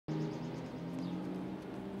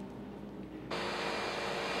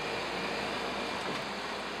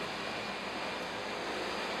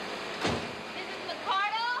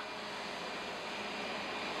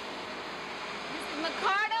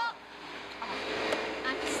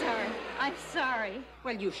I'm sorry.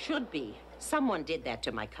 Well, you should be. Someone did that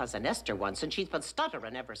to my cousin Esther once, and she's been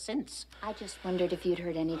stuttering ever since. I just wondered if you'd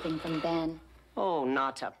heard anything from Ben. Oh,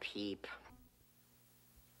 not a peep.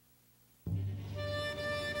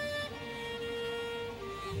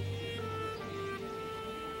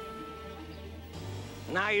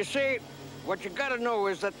 Now, you see, what you gotta know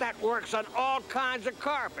is that works on all kinds of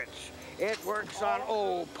carpets. It works on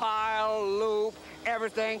old pile, loop,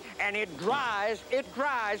 everything, and it dries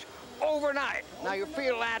overnight. Now, you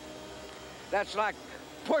feel that? That's like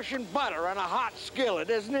pushing butter on a hot skillet,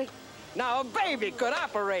 isn't it? Now, a baby could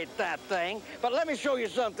operate that thing, but let me show you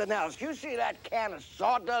something else. You see that can of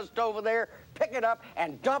sawdust over there? Pick it up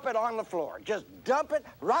and dump it on the floor. Just dump it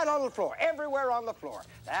right on the floor, everywhere on the floor.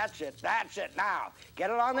 That's it, that's it. Now, get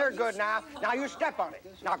it on there good now. Now, you step on it.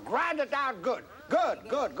 Now, grind it down good. Good,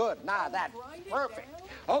 good, good. Now, that's perfect.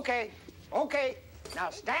 Okay, okay. Now,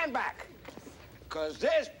 stand back, because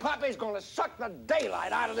this puppy's going to suck the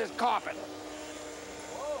daylight out of this carpet.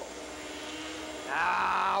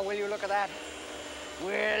 Now, will you look at that?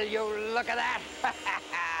 Will you look at that?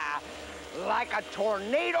 Like a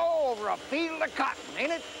tornado over a field of cotton,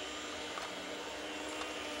 ain't it?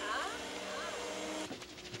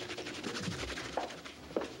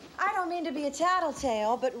 I don't mean to be a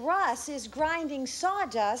tattletale, but Russ is grinding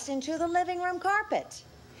sawdust into the living room carpet.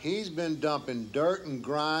 He's been dumping dirt and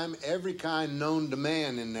grime, every kind known to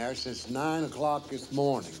man in there since 9 o'clock this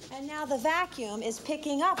morning. And now the vacuum is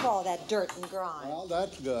picking up all that dirt and grime. Well,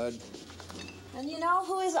 that's good. And you know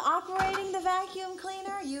who is operating the vacuum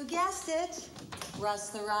cleaner? You guessed it. Russ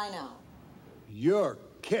the Rhino. You're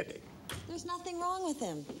kidding. There's nothing wrong with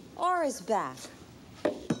him. Or his back.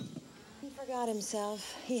 He forgot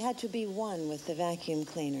himself. He had to be one with the vacuum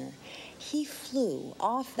cleaner. He flew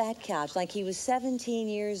off that couch like he was 17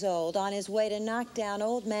 years old on his way to knock down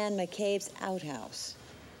old man McCabe's outhouse.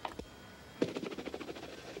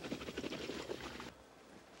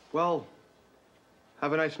 Well,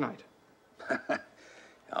 have a nice night.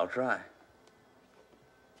 I'll try.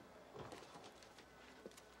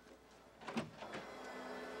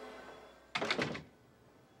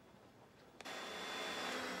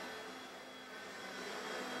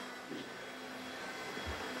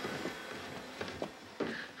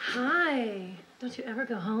 Hi. Don't you ever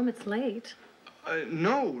go home? It's late.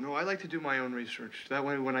 No, I like to do my own research. That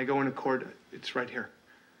way, when I go into court, it's right here.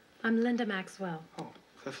 I'm Linda Maxwell. Oh,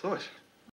 Cliff Lewis.